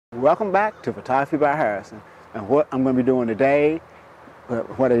Welcome back to Photography by Harrison. And what I'm going to be doing today,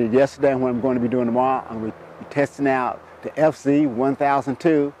 what I did yesterday and what I'm going to be doing tomorrow, I'm going to be testing out the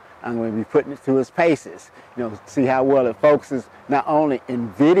FZ1000. I'm going to be putting it through its paces, see how well it focuses not only in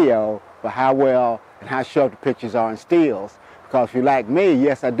video, but how well and how sharp the pictures are in stills. Because if you're like me,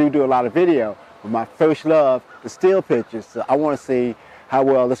 yes, I do a lot of video, but my first love is still pictures. So I want to see how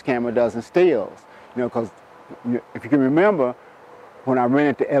well this camera does in stills. Because if you can remember, when I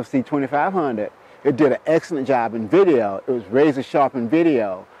rented the FZ1000, it did an excellent job in video. It was razor sharp in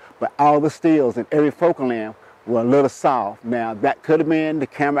video, but all the stills and every focal length were a little soft. Now, that could have been the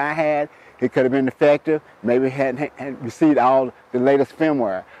camera I had. It could have been defective. Maybe it hadn't received all the latest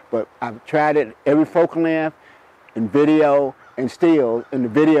firmware. But I've tried it every focal length in video and stills, and the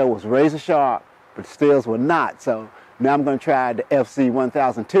video was razor sharp, but the stills were not. So now I'm going to try the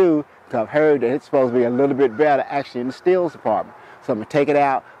FZ1002 because I've heard that it's supposed to be a little bit better actually in the stills department. So I'm going to take it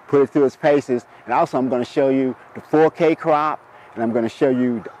out, put it through its paces, and also I'm going to show you the 4K crop, and I'm going to show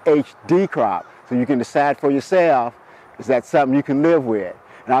you the HD crop, so you can decide for yourself, is that something you can live with?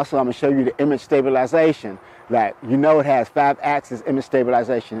 And also I'm going to show you the image stabilization. Like, it has 5-axis image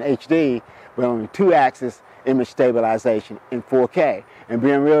stabilization in HD, but only 2-axis image stabilization in 4K. And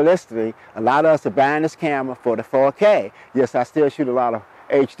being realistic, a lot of us are buying this camera for the 4K. Yes, I still shoot a lot of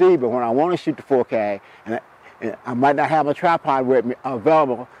HD, but when I want to shoot the 4K, and I might not have a tripod with me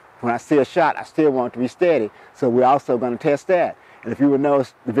available. When I see a shot, I still want it to be steady. So we're also going to test that. And if you would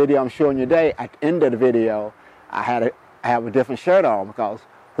notice the video I'm showing you today, at the end of the video, I have a different shirt on.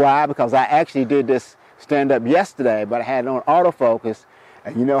 Why? Because I actually did this stand-up yesterday, but I had it on autofocus.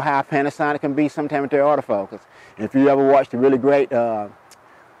 And you know how Panasonic can be sometimes with their autofocus. And if you ever watched a really great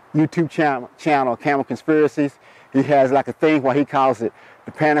YouTube channel, Camera Conspiracies, he has like a thing where he calls it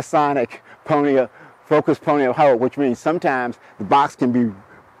the Panasonic focus pony of hope, which means sometimes the box can be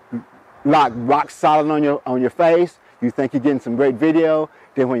locked rock solid on your face. You think you're getting some great video.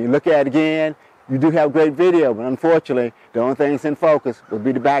 Then when you look at it again, you do have great video, but unfortunately, the only thing that's in focus will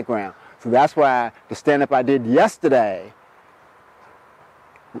be the background. So that's why the stand-up I did yesterday,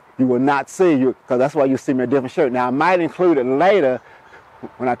 you will not see, because that's why you see me in a different shirt. Now, I might include it later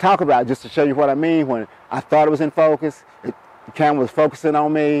when I talk about it, just to show you what I mean. When I thought it was in focus, the camera was focusing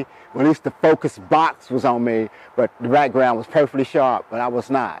on me. Well, at least the focus box was on me, but the background was perfectly sharp, but I was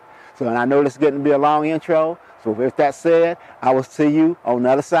not. So, and I know this is getting to be a long intro, so with that said, I will see you on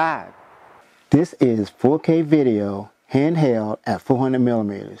the other side. This is 4K video, handheld at 400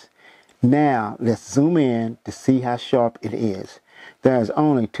 millimeters. Now, let's zoom in to see how sharp it is. There's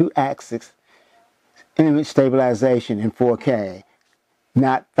only 2-axis image stabilization in 4K,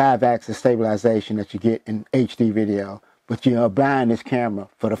 not 5-axis stabilization that you get in HD video. But you are buying this camera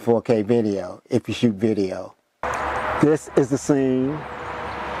for the 4K video, if you shoot video. This is the scene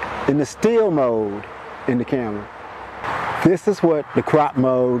in the still mode in the camera. This is what the crop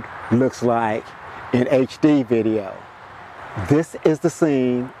mode looks like in HD video. This is the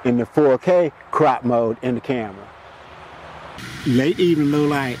scene in the 4K crop mode in the camera. Late evening, low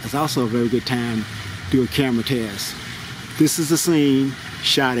light is also a very good time to do a camera test. This is the scene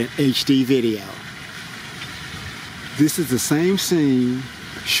shot in HD video. This is the same scene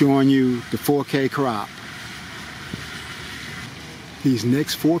showing you the 4K crop. These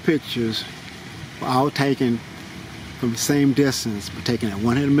next 4 pictures were all taken from the same distance, but taken at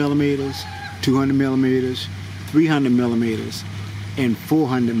 100 millimeters, 200 millimeters, 300 millimeters, and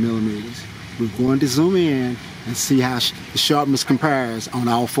 400 millimeters. We're going to zoom in and see how the sharpness compares on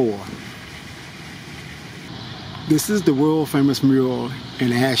all 4. This is the world famous mural in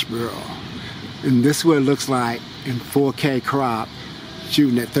Asheboro, and this is what it looks like in 4K crop,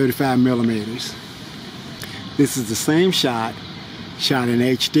 shooting at 35 millimeters. This is the same shot in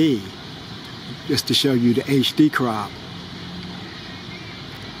HD, just to show you the HD crop.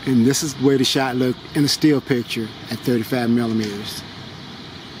 And this is the way the shot looked in a still picture at 35 millimeters.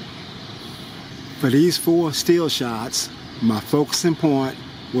 For these 4 still shots, my focusing point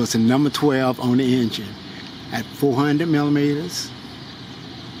was the number 12 on the engine at 400 millimeters.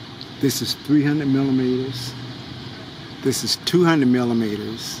 This is 300 millimeters. This is 200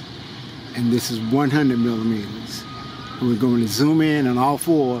 millimeters, and this is 100 millimeters. And we're going to zoom in on all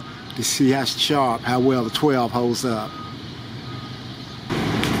 4 to see how sharp, how well the 12 holds up.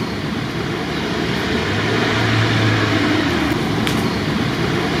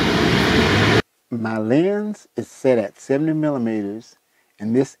 My lens is set at 70 millimeters,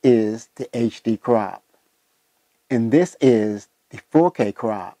 and this is the HD crop. And this is the 4K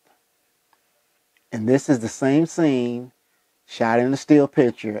crop. And this is the same scene shot in a still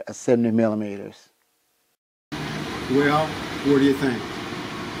picture at 70 millimeters. Well, what do you think?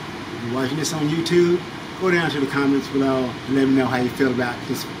 you're watching this on YouTube, go down to the comments below and let me know how you feel about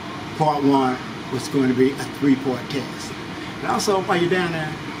this part 1, what's going to be a 3-part test. And also, while you're down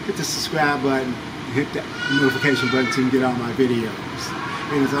there, hit the subscribe button and hit the notification button so you can get all my videos.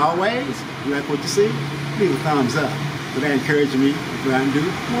 And as always, if you like what you see, leave a thumbs up. But that encourages me to go out and do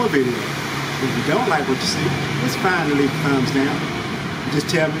more videos. If you don't like what you see, it's fine to leave a thumbs down. Just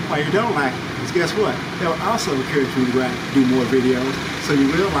tell me why you don't like it. Because guess what? That will also encourage me to go out and do more videos so you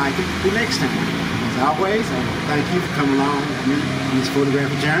will like it the next time. As always, I thank you for coming along with me on this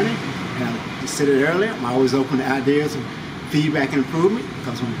photographic journey. And I said it earlier, I'm always open to ideas and feedback and improvement,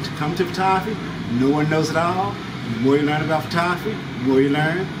 because when you come to photography, no one knows it all. And the more you learn about photography, the more you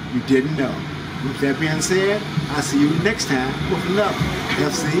learn you didn't know. With that being said, I'll see you next time with another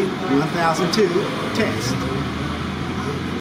FZ1002 test.